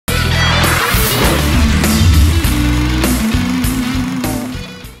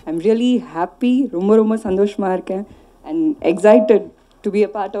really happy, ரொம்ப சந்தோஷமாக இருக்கேன் and excited to be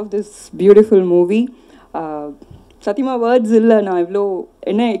a part of this beautiful movie. சத்தியமாக வேர்ட்ஸ் இல்லை, நான் இவ்வளோ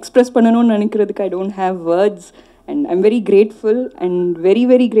என்ன எக்ஸ்ப்ரெஸ் பண்ணணும்னு நினைக்கிறதுக்கு I don't have words and I'm very grateful and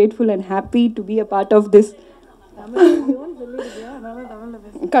very grateful and happy to be a part of this.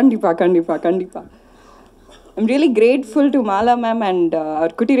 கண்டிப்பாக I'm really grateful to Mala ma'am and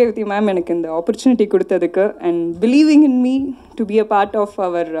Kutti Revathi ma'am எனக்கு இந்த opportunity கொடுத்ததுக்கு and believing in me to be a part of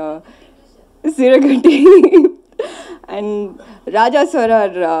our Siragu team. And Raja sir,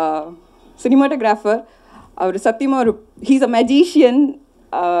 our cinematographer, our Satyama, he's a magician.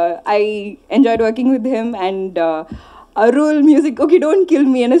 I enjoyed working with him and Arul music. Okay, don't kill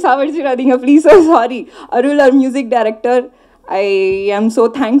me. And Savajradinga, please. So sorry. Arul, our music director. I am so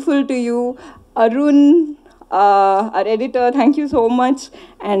thankful to you. Arun, our editor, thank you so much.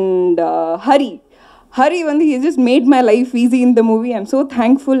 And Hari, he just made my life easy in the movie. I'm so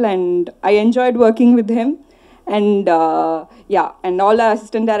thankful and I enjoyed working with him. And and all our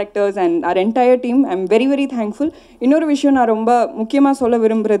assistant directors and our entire team, I'm very thankful. இன்னொரு விஷயம் நான் ரொம்ப முக்கியமாக சொல்ல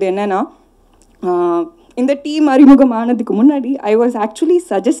விரும்புகிறது என்னென்னா, இந்த team அறிமுகமானதுக்கு முன்னாடி I was actually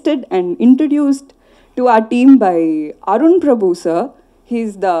suggested and introduced to our team by Arun Prabhu sir. He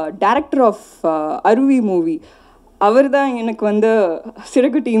is the director of Aruvi movie. அவர் தான் எனக்கு வந்து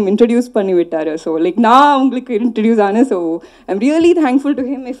சிறகு டீம் இன்ட்ரடியூஸ் பண்ணி விட்டார். ஸோ லைக் நான் உங்களுக்கு இன்ட்ரடியூஸ் ஆனேன். So I'm really thankful to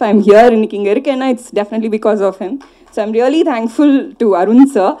him. If I'm here இன்னைக்கு இங்கே இருக்கேன்னா it's definitely because of him. So I'm really thankful to Arun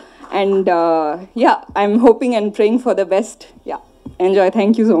sir. And I'm hoping and praying for the best. Enjoy.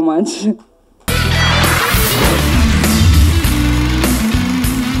 Thank you so much.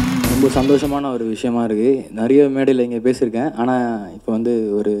 ரொம்ப சந்தோஷமான ஒரு விஷயமா இருக்குது. நிறைய மேடையில் இங்கே பேசியிருக்கேன், ஆனால் இப்போ வந்து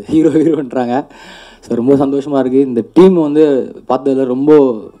ஒரு ஹீரோன்றாங்க. ஸோ ரொம்ப சந்தோஷமாக இருக்குது. இந்த டீம் வந்து பார்த்ததில்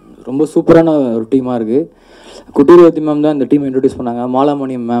ரொம்ப சூப்பரான ஒரு டீமாக இருக்குது. குட்டி ரெவதி மேம் தான் இந்த டீமை இன்ட்ரடியூஸ் பண்ணாங்க,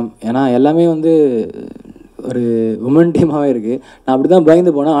 மாலாமணியம் மேம். ஏன்னா எல்லாமே வந்து ஒரு உமன் டீமாகவே இருக்குது. நான் அப்படி தான்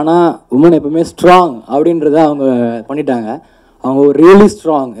பயந்து போனேன், ஆனால் உமன் எப்போவுமே ஸ்ட்ராங் அப்படின்றத அவங்க பண்ணிட்டாங்க. அவங்க ரியலி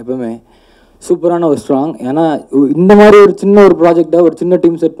ஸ்ட்ராங், எப்போவுமே சூப்பரான ஒரு ஸ்ட்ராங். ஏன்னா இந்த மாதிரி ஒரு சின்ன ஒரு ப்ராஜெக்டை ஒரு சின்ன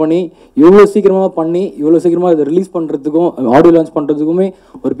டீம் செட் பண்ணி இவ்வளோ சீக்கிரமாக இதை ரிலீஸ் பண்ணுறதுக்கும் ஆடியோ லான்ச் பண்ணுறதுக்குமே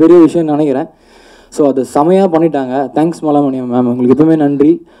ஒரு பெரிய விஷயம் நினைக்கிறேன். ஸோ அது செமையாக பண்ணிட்டாங்க. தேங்க்ஸ் மாலாமணியம் மேம், உங்களுக்கு எப்பவுமே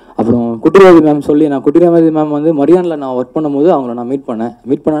நன்றி. அப்புறம் குட்டி ரெவதி மேம் நான் குட்டி ரெவதி மேம் வந்து மரியானில் நான் ஒர்க் பண்ணும்போது அவங்கள நான் மீட்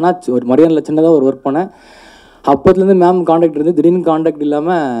பண்ணேன்னா ஒரு மரியானில் சின்னதாக ஒரு ஒர்க் பண்ணேன். அப்போத்துலேருந்து மேம் காண்டாக்ட் இருந்து திடீர்னு காண்டாக்ட்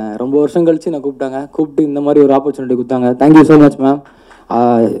இல்லாமல் ரொம்ப வருஷம் கழித்து நான் கூப்பிட்டு இந்த மாதிரி ஒரு ஆப்பர்ச்சுனிட்டி கொடுத்தாங்க. Thank you so much ma'am.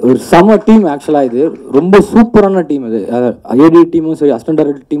 ஒரு செம டீம் ஆக்சுவலாக, இது ரொம்ப சூப்பரான டீம். இது ஏடி டீமும் சரி, அசிஸ்டன்ட்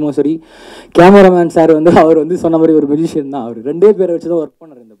டைரக்டர் டீமும் சரி, கேமராமேன் சார் வந்து அவர் வந்து சொன்ன மாதிரி ஒரு மியூசிஷியன் தான். அவர் 2 பேரை வச்சு தான் ஒர்க்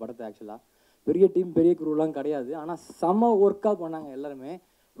பண்ணார் இந்த படத்தை. ஆக்சுவலாக பெரிய டீம் பெரிய குரூலாம் கிடையாது, ஆனால் செம ஒர்க்காக பண்ணாங்க எல்லாருமே.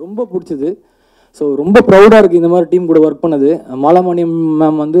 ரொம்ப பிடிச்சது. ஸோ ரொம்ப ப்ரௌடாக இருக்குது இந்த மாதிரி டீம் கூட ஒர்க் பண்ணது. மாலாமணியம்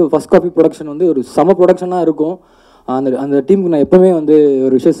மேம் வந்து ஃபஸ்ட் காப்பி ப்ரொடக்ஷன் வந்து ஒரு செம ப்ரொடக்ஷனாக இருக்கும். அந்த டீமுக்கு நான் எப்போவுமே வந்து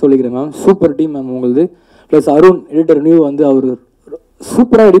ஒரு விஷயம் சொல்லிக்கிறேன் மேம். சூப்பர் டீம் மேம் உங்களுது. ப்ளஸ் அருண் எடிட்டர் நியூ வந்து அவர்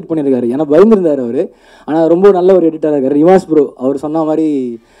சூப்பராக எடிட் பண்ணியிருக்காரு. ஏன்னா பயந்துருந்தார் அவர், ஆனால் ரொம்ப நல்ல ஒரு எடிட்டராக இருக்கார். நிவாஸ் ப்ரோ அவர் சொன்ன மாதிரி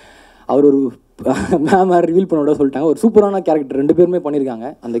அவர் ஒரு மேம் ரிவீல் பண்ண விட சொல்லிட்டாங்க. ஒரு சூப்பரான கேரக்டர் 2 பேருமே பண்ணியிருக்காங்க.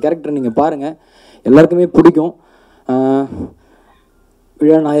 அந்த கேரக்டர் நீங்கள் பாருங்கள், எல்லாருக்குமே பிடிக்கும்.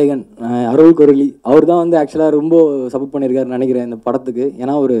 விழாநாயகன் ArrolCorelli அவர் தான் வந்து ஆக்சுவலாக ரொம்ப சப்போர்ட் பண்ணியிருக்காருன்னு நினைக்கிறேன் இந்த படத்துக்கு.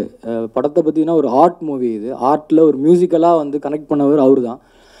 ஏன்னா ஒரு படத்தை பார்த்தீங்கன்னா ஒரு ஆர்ட் மூவி, இது ஆர்ட்டில் ஒரு மியூசிக்கலாக வந்து கனெக்ட் பண்ணவர் அவர் தான்.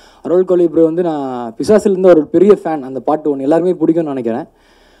 ArrolCorelli ப்ரோ வந்து நான் பிசாசிலேருந்து ஒரு பெரிய ஃபேன். அந்த பாட்டு ஒன்று எல்லாருமே பிடிக்கும்னு நினைக்கிறேன்.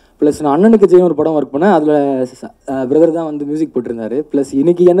 ப்ளஸ் நான் அண்ணனுக்கு ஜெயம் ஒரு படம் ஒர்க் பண்ணேன், அதில் பிரதர் தான் வந்து மியூசிக் போட்டிருந்தாரு. ப்ளஸ்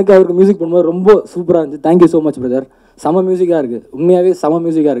இன்றைக்கி எனக்கு அவருக்கு மியூசிக் பண்ணும்போது ரொம்ப சூப்பராக இருந்துச்சு. Thank you so much brother. செம மியூசிக்காக இருக்குது, உண்மையாகவே செம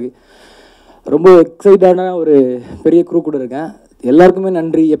மியூசிக்காக இருக்குது. ரொம்ப எக்ஸைட்டான ஒரு பெரிய குரூப் கூட இருக்கேன். எல்லாருக்குமே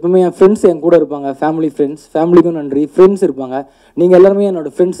நன்றி. எப்பவுமே என் ஃப்ரெண்ட்ஸ் என் கூட இருப்பாங்க, ஃபேமிலிக்கும் நன்றி. ஃப்ரெண்ட்ஸ் இருப்பாங்க, நீங்கள் எல்லாருமே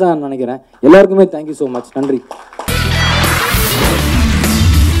என்னோடய ஃப்ரெண்ட்ஸ் தான் நினைக்கிறேன். எல்லாருக்குமே தேங்க்யூ ஸோ மச், நன்றி.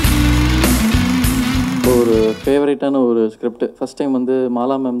 ஒரு ஃபேவரட்டான ஒரு ஸ்கிரிப்ட் ஃபஸ்ட் டைம் வந்து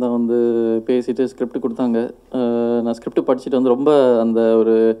மாலா மேம் தான் வந்து பேசிட்டு ஸ்கிரிப்ட் கொடுத்தாங்க. நான் ஸ்கிரிப்ட் படிச்சுட்டு வந்து ரொம்ப அந்த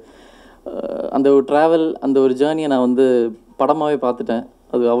ஒரு ட்ராவல், அந்த ஒரு ஜேர்னியை நான் வந்து படமாகவே பார்த்துட்டேன்.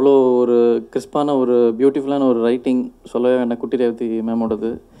 அது அவ்வளோ ஒரு கிறிஸ்பான ஒரு பியூட்டிஃபுல்லான ஒரு ரைட்டிங், சொல்லவே வேண்டாம். குட்டி ரெவதி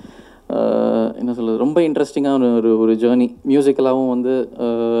மேமோடது என்ன சொல்கிறது, ரொம்ப இன்ட்ரெஸ்டிங்கான ஒரு ஜேர்னி. மியூசிக்கலாகவும் வந்து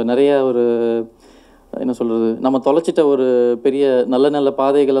நிறையா ஒரு என்ன சொல்கிறது, நம்ம தொலைச்சிட்ட ஒரு பெரிய நல்ல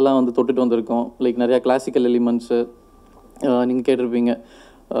பாதைகளெல்லாம் வந்து தொட்டுட்டு வந்திருக்கோம். லைக் நிறையா கிளாசிக்கல் எலிமெண்ட்ஸு நீங்கள் கேட்டிருப்பீங்க.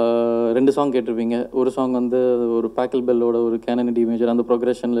 2 சாங் கேட்டிருப்பீங்க. ஒரு சாங் வந்து ஒரு பேக்கல் பெல்லோட ஒரு கேனனடி மேஜர் அந்த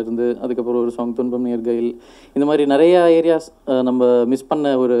ப்ரோக்ரெஷன்லேருந்து, அதுக்கப்புறம் ஒரு சாங் துன்பம் நேர்கையில். இந்த மாதிரி நிறையா ஏரியாஸ் நம்ம மிஸ்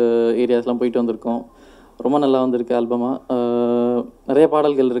பண்ண ஒரு ஏரியாஸ்லாம் போயிட்டு வந்திருக்கோம். ரொம்ப நல்லா வந்திருக்கு ஆல்பமாக. நிறைய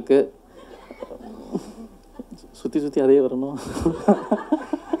பாடல்கள் இருக்குது. சுற்றி அதே வரணும்.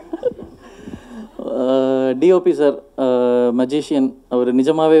 டிஓபி சார் மஜிஷியன், அவர்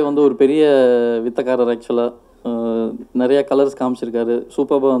நிஜமாகவே வந்து ஒரு பெரிய வித்தக்காரர். ஆக்சுவலாக நிறையா கலர்ஸ் காமிச்சிருக்காரு,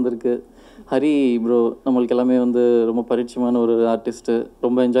 சூப்பராக வந்திருக்கு. ஹரி ப்ரோ நம்மளுக்கு எல்லாமே வந்து ரொம்ப பரிச்சயமான ஒரு ஆர்டிஸ்ட்டு,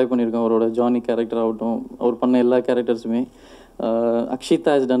 ரொம்ப என்ஜாய் பண்ணியிருக்கோம் அவரோட ஜானி கேரக்டர் ஆகட்டும், அவர் பண்ண எல்லா கேரக்டர்ஸுமே.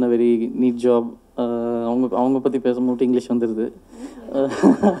 Akshita has done a very NEET job. அவங்க பற்றி பேசும்போது இங்கிலீஷ் வந்துடுது.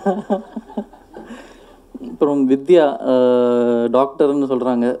 அப்புறம் வித்யா டாக்டர்னு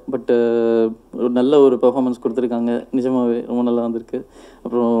சொல்கிறாங்க, பட்டு ஒரு நல்ல ஒரு பெர்ஃபார்மன்ஸ் கொடுத்துருக்காங்க, நிஜமாகவே ரொம்ப நல்லா வந்திருக்கு.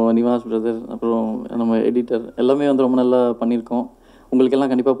 அப்புறம் நிவாஸ் பிரதர், அப்புறம் நம்ம எடிட்டர் எல்லாமே வந்து ரொம்ப நல்லா பண்ணியிருக்கோம்.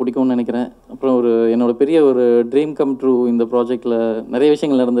 உங்களுக்கெல்லாம் கண்டிப்பாக பிடிக்கும்னு நினைக்கிறேன். அப்புறம் என்னோட பெரிய ஒரு ட்ரீம் கம் ட்ரூ இந்த ப்ராஜெக்டில் நிறைய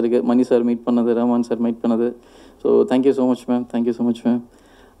விஷயங்கள் நடந்திருக்கு. மணி சார் மீட் பண்ணது, ரஹ்மான் சார் மீட் பண்ணது. So thank you so much ma'am, thank you so much ma'am.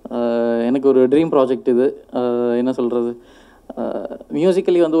 எனக்கு ஒரு ட்ரீம் ப்ராஜெக்ட் இது. என்ன சொல்கிறது,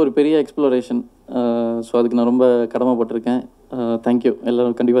 மியூசிக்கலி வந்து ஒரு பெரிய எக்ஸ்ப்ளோரேஷன். ஸோ அதுக்கு நான் ரொம்ப கடமைப்பட்டிருக்கேன். தேங்க்யூ.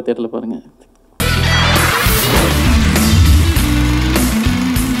 எல்லோரும் கண்டிப்பாக தேட்டரில் பாருங்கள்.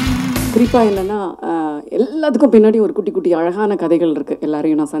 குறிப்பாக என்னென்னா, எல்லாத்துக்கும் பின்னாடி ஒரு குட்டி குட்டி அழகான கதைகள் இருக்குது.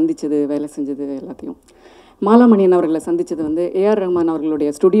 எல்லாரையும் நான் சந்தித்தது, வேலை செஞ்சது எல்லாத்தையும். மாலாமணியன் அவர்களை சந்தித்தது வந்து ஏஆர் ரஹ்மான்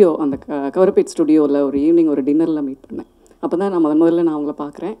அவர்களுடைய ஸ்டுடியோ, அந்த கவர்பேட் ஸ்டுடியோவில் ஒரு ஈவினிங் ஒரு டின்னரில் மீட் பண்ணேன். அப்போ தான் நான் முதல்ல நான் அவங்கள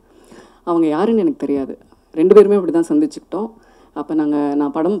பார்க்குறேன். அவங்க யாருன்னு எனக்கு தெரியாது. 2 பேருமே அப்படி தான் சந்திச்சுக்கிட்டோம். அப்போ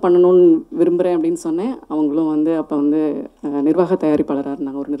நான் படம் பண்ணணும்னு விரும்புகிறேன் அப்படின்னு சொன்னேன். அவங்களும் வந்து அப்போ வந்து நிர்வாக தயாரிப்பாளராக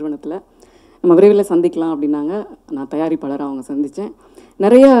இருந்தாங்க ஒரு நிறுவனத்தில். நம்ம விரைவில் சந்திக்கலாம் அப்படின்னாங்க. நான் தயாரிப்பாளராக அவங்க சந்தித்தேன்.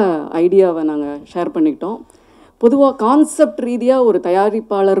 நிறைய ஐடியாவை நாங்கள் ஷேர் பண்ணிக்கிட்டோம். பொதுவாக கான்செப்ட் ரீதியாக ஒரு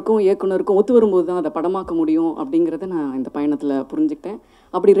தயாரிப்பாளருக்கும் இயக்குனருக்கும் ஒத்து வரும்போது தான் அதை படமாக்க முடியும் அப்படிங்கிறத நான் இந்த பயணத்தில் புரிஞ்சுக்கிட்டேன்.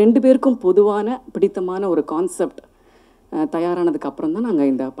 அப்படி 2 பேருக்கும் பொதுவான பிடித்தமான ஒரு கான்செப்ட் தயாரானதுக்கு அப்புறம் தான் நாங்கள்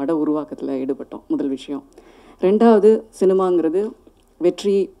இந்த பட உருவாக்கத்தில் ஈடுபட்டோம். முதல் விஷயம். 2வது, சினிமாங்கிறது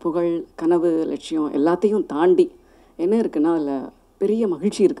வெற்றி, புகழ், கனவு, லட்சியம் எல்லாத்தையும் தாண்டி என்ன இருக்குன்னா அதில் பெரிய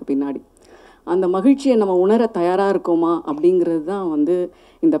மகிழ்ச்சி இருக்குது பின்னாடி. அந்த மகிழ்ச்சியை நம்ம உணர தயாராக இருக்கோமா அப்படிங்கிறது தான் வந்து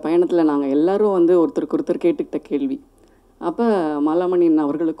இந்த பயணத்தில் நாங்கள் எல்லோரும் வந்து ஒருத்தருக்கு ஒருத்தர் கேட்டுக்கிட்ட கேள்வி. அப்போ மாலாமணியன்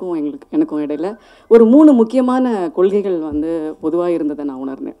அவர்களுக்கும் எனக்கும் இடையில ஒரு 3 முக்கியமான கொள்கைகள் வந்து பொதுவாக இருந்ததை நான்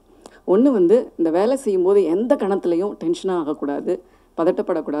உணர்ந்தேன். ஒன்று வந்து, இந்த வேலை செய்யும்போது எந்த கணத்துலையும் டென்ஷனாக ஆகக்கூடாது,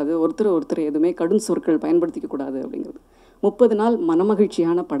 பதட்டப்படக்கூடாது, ஒருத்தர் எதுவுமே கடும் சொற்கள் பயன்படுத்திக்கக்கூடாது அப்படிங்கிறது. 30 நாள்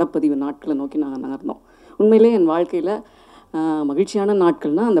மனமகிழ்ச்சியான படப்பதிவு நாட்களை நோக்கி நாங்கள் நகர்ந்தோம். உண்மையிலே என் வாழ்க்கையில் மகிழ்ச்சியான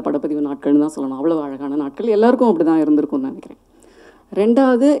நாட்கள்னால் அந்த படப்பதிவு நாட்கள்னு தான் சொல்லணும். அவ்வளோ அழகான நாட்கள். எல்லாருக்கும் அப்படி தான் இருந்திருக்கும்னு நினைக்கிறேன்.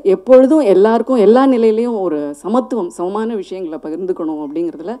 2வது, எப்பொழுதும் எல்லாருக்கும் எல்லா நிலையிலையும் ஒரு சமமான விஷயங்களை பகிர்ந்துக்கணும்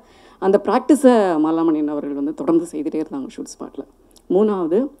அப்படிங்கிறதுல அந்த ப்ராக்டிஸை மாலாமணியன் அவர்கள் வந்து தொடர்ந்து செய்துகிட்டே இருந்தாங்க ஷூட் ஸ்பாட்டில்.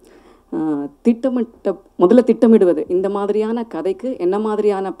 3வது, முதல்ல திட்டமிடுவது. இந்த மாதிரியான கதைக்கு என்ன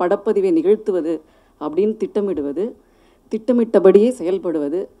மாதிரியான படப்பதிவை நிகழ்த்துவது அப்படின்னு திட்டமிடுவது, திட்டமிட்டபடியே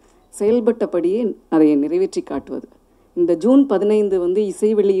செயல்படுவது, செயல்பட்டபடியே அதை நிறைவேற்றி காட்டுவது. இந்த ஜூன் 15 வந்து இசை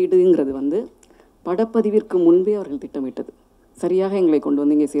வெளியீடுங்கிறது வந்து படப்பதிவிற்கு முன்பே அவர்கள் திட்டமிட்டது. சரியாக எங்களை கொண்டு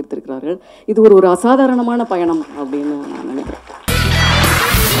வந்து இங்கே சேர்த்திருக்கிறார்கள். இது ஒரு அசாதாரணமான பயணம் அப்படின்னு நான் நினைக்கிறேன்.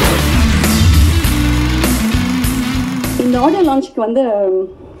 இந்த ஆடியோ லான்ச்சுக்கு வந்து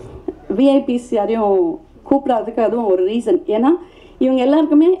விஐபிஸ் யாரையும் கூப்பிடாததுக்கு அதுவும் ஒரு ரீசன். ஏன்னா இவங்க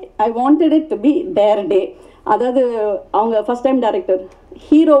எல்லாருக்குமே I wanted it to be there டே. அதாவது அவங்க ஃபஸ்ட் டைம் டைரக்டர்,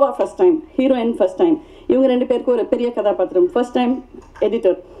 ஹீரோவாக first time, heroine first time, இவங்க 2 பேருக்கும் ஒரு பெரிய கதாபாத்திரம், ஃபஸ்ட் டைம்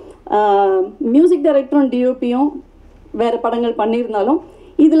எடிட்டர், மியூசிக் டைரக்டரும் டிஓபியும் வேறு படங்கள் பண்ணியிருந்தாலும்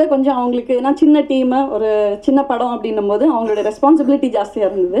இதில் கொஞ்சம் அவங்களுக்கு, ஏன்னா சின்ன டீமு, ஒரு சின்ன படம் அப்படின்னும் போது அவங்களோட ரெஸ்பான்சிபிலிட்டி ஜாஸ்தியாக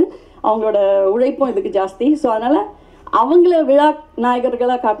இருந்தது, அவங்களோட உழைப்பும் இதுக்கு ஜாஸ்தி. ஸோ அதனால் அவங்கள விழா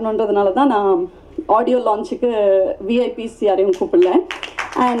நாயகர்களாக காட்டணுன்றதுனால தான் நான் ஆடியோ லான்ச்சுக்கு விஐபிஸ் யாரையும் கூப்பிடல.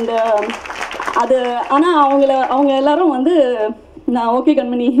 அண்ட் அது ஆனால் அவங்க எல்லாரும் வந்து நான் ஓகே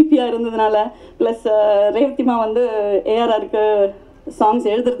கண்மணி ஹிப்பியாக இருந்ததுனால, ப்ளஸ் ரேவதிமா வந்து ஏஆர்ஆருக்கு சாங்ஸ்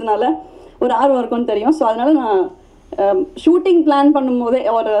எழுதுறதுனால ஒரு ஆர்வம் இருக்கும்னு தெரியும். ஸோ அதனால் நான் ஷூட்டிங் பிளான் பண்ணும்போதே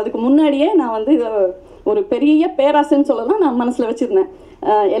அதுக்கு முன்னாடியே நான் வந்து இது ஒரு பெரிய பேராசைன்னு சொல்லலாம் நான் மனசில் வச்சுருந்தேன்.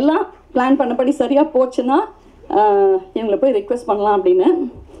 எல்லாம் பிளான் பண்ணபடி சரியாக போச்சுன்னா இவங்களை போய் ரிக்வெஸ்ட் பண்ணலாம் அப்படின்னு.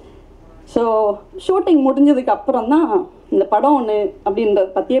 ஸோ ஷூட்டிங் முடிஞ்சதுக்கு அப்புறம் தான் இந்த படம் ஒன்று அப்படின்றத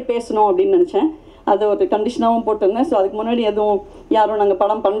பற்றியே பேசணும் அப்படின்னு நினச்சேன். அது ஒரு கண்டிஷனாகவும் போட்டிருந்தேன். ஸோ அதுக்கு முன்னாடி யாரும் நாங்கள்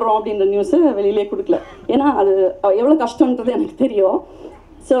படம் பண்ணுறோம் அப்படின்ற நியூஸு வெளியிலே கொடுக்கல. ஏன்னா அது எவ்வளோ கஷ்டன்றது எனக்கு தெரியும்.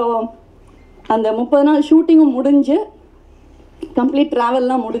 ஸோ அந்த 30 நாள் ஷூட்டிங்கும் முடிஞ்சு, கம்ப்ளீட்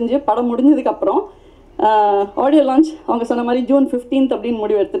ட்ராவல்லாம் முடிஞ்சு, படம் முடிஞ்சதுக்கப்புறம் ஆடியோ லான்ச் அவங்க சொன்ன மாதிரி ஜூன் 15 அப்படின்னு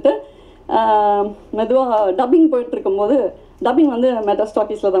முடிவு எடுத்துகிட்டு மெதுவாக டப்பிங் போயிட்டுருக்கும்போது, டப்பிங் வந்து மெட்ராஸ்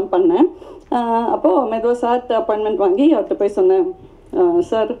டாக்கீஸில் தான் பண்ணேன். அப்போது மெதுவாக சார்ட்ட அப்பாயின்மெண்ட் வாங்கி அவர்கிட்ட போய் சொன்னேன்,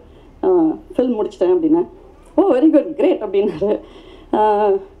 சார் ஃபில்ம் முடிச்சிட்டேன் அப்படின்னேன். ஓ வெரி குட், கிரேட் அப்படின்னாரு.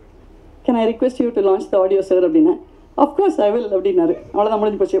 Can I request you to launch the audio sir அப்படின்னேன். அஃப்கோர்ஸ் ஐ வில் அப்படின்னாரு. அவ்வளோதான்,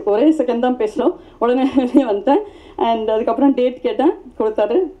 முடிஞ்சு போச்சு. ஒரே செகண்ட் தான் பேசணும், உடனே வெளியே வந்துட்டேன். அண்ட் அதுக்கப்புறம் டேட் கேட்டேன்,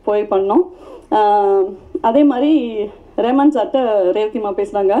 கொடுத்தாரு, போய் பண்ணோம். அதே மாதிரி ரேமான் சார்ட்ட ரேவதிமா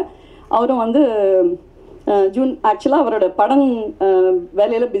பேசுனாங்க. அவரும் வந்து ஜூன் ஆக்சுவலாக அவரோட படம்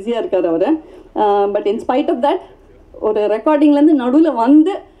வேலையில் பிஸியாக இருக்கார் அவர். பட் இன்ஸ்பைட் ஆஃப் தட் ஒரு ரெக்கார்டிங்லேருந்து நடுவில்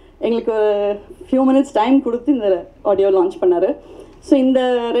வந்து எங்களுக்கு ஒரு ஃபியூ மினிட்ஸ் டைம் கொடுத்து இந்த ஆடியோ லான்ச் பண்ணார். ஸோ இந்த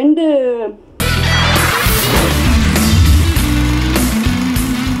 2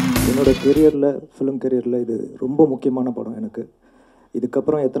 என்னோடய கெரியரில், ஃபிலிம் கெரியரில் இது ரொம்ப முக்கியமான படம் எனக்கு.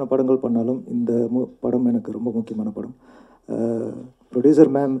 இதுக்கப்புறம் எத்தனை படங்கள் பண்ணாலும் இந்த படம் எனக்கு ரொம்ப முக்கியமான படம்.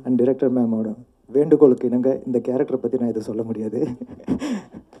 ப்ரொடியூசர் மேம் அண்ட் டிரெக்டர் மேமோட வேண்டுகோளுக்கு இணங்க இந்த கேரக்டரை பற்றி நான் இதை சொல்ல முடியாது.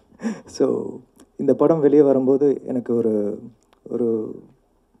 ஸோ இந்த படம் வெளியே வரும்போது எனக்கு ஒரு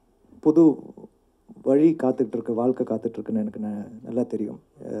புது வழி காத்துட்ருக்கு, வாழ்க்கை காத்துட்ருக்குன்னு எனக்கு நல்லா தெரியும்.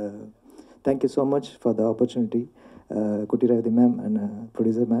 Thank you so much for the opportunity, குட்டி Revathi ma'am and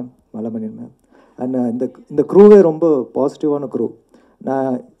producer ma'am, மலமணியன் ma'am. And இந்த க்ரூவே ரொம்ப பாசிட்டிவான க்ரூ.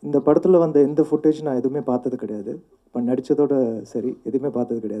 நான் இந்த படத்தில் வந்த எந்த ஃபுட்டேஜ் நான் எதுவுமே பார்த்தது கிடையாது, நடித்ததோட சரி எதுவுமே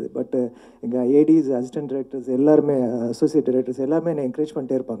பார்த்தது கிடையாது. பட் எங்கள் ஏடிஸ், அசிஸ்டன்ட் டைரக்டர்ஸ் எல்லாருமே, அசோசியேட் டைரக்டர்ஸ் எல்லாருமே என்னை என்கரேஜ்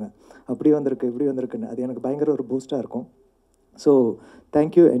பண்ணிட்டே இருப்பாங்க, அப்படி வந்திருக்கு இப்படி வந்திருக்குன்னு. அது எனக்கு பயங்கர ஒரு பூஸ்ட்டாக இருக்கும். So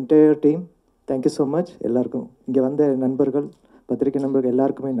thank you entire team, thank you so much எல்லாருக்கும். இங்கே வந்த நண்பர்கள், பத்திரிகை நண்பர்கள்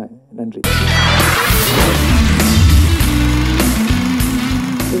எல்லாருக்குமே நன்றி.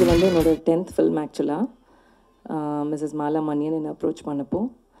 இது வந்து என்னோடய 10th ஃபில்ம் ஆக்சுவலாக. மிஸ்ஸஸ் மாலா மணியன் என்னை அப்ரோச் பண்ணப்போ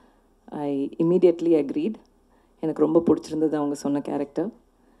ஐ இமீடியட்லி அக்ரீட். எனக்கு ரொம்ப பிடிச்சிருந்தது அவங்க சொன்ன கேரக்டர்.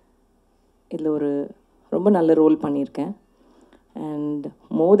 இதில் ஒரு ரொம்ப நல்ல ரோல் பண்ணியிருக்கேன். And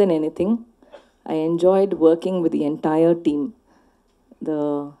more then any thing I enjoyed working with the entire team. The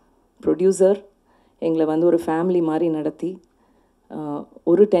producer எங்களை வந்து ஒரு ஃபேமிலி மாதிரி நடத்தி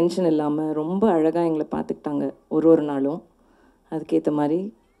ஒரு டென்ஷன் இல்லாமல் ரொம்ப அழகாக எங்களை பார்த்துக்கிட்டாங்க ஒரு நாளும். அதுக்கேற்ற மாதிரி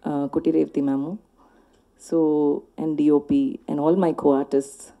குட்டி Revathi மேமும். So and DOP and all my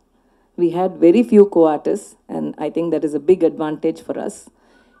co-artists. We had very few co-artists and I think that is a big advantage for us.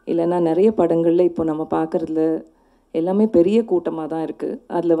 இல்லைன்னா நிறைய படங்களில் இப்போ நம்ம பார்க்குறதுல எல்லாமே பெரிய கூட்டமாக தான் இருக்குது.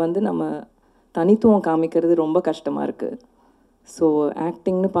 அதில் வந்து நம்ம தனித்துவம் காமிக்கிறது ரொம்ப கஷ்டமாக இருக்குது. ஸோ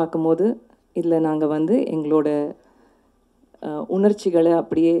ஆக்டிங்னு பார்க்கும்போது இதில் நாங்கள் வந்து எங்களோட உணர்ச்சிகளை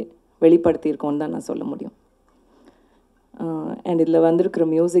அப்படியே வெளிப்படுத்தியிருக்கோன்னு தான் நான் சொல்ல முடியும். அண்ட் இதில் வந்திருக்கிற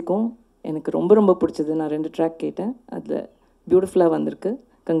மியூசிக்கும் எனக்கு ரொம்ப ரொம்ப பிடிச்சது. நான் 2 ட்ராக் கேட்டேன், அதில் பியூட்டிஃபுல்லாக வந்திருக்கு.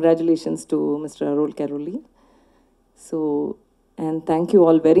 Congratulations to Mr. ArrolCorelli. So, and thank you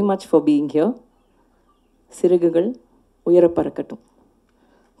all very much for being here. சிறகுகள் உயர பறக்கட்டும்.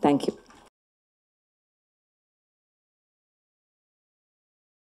 Thank you.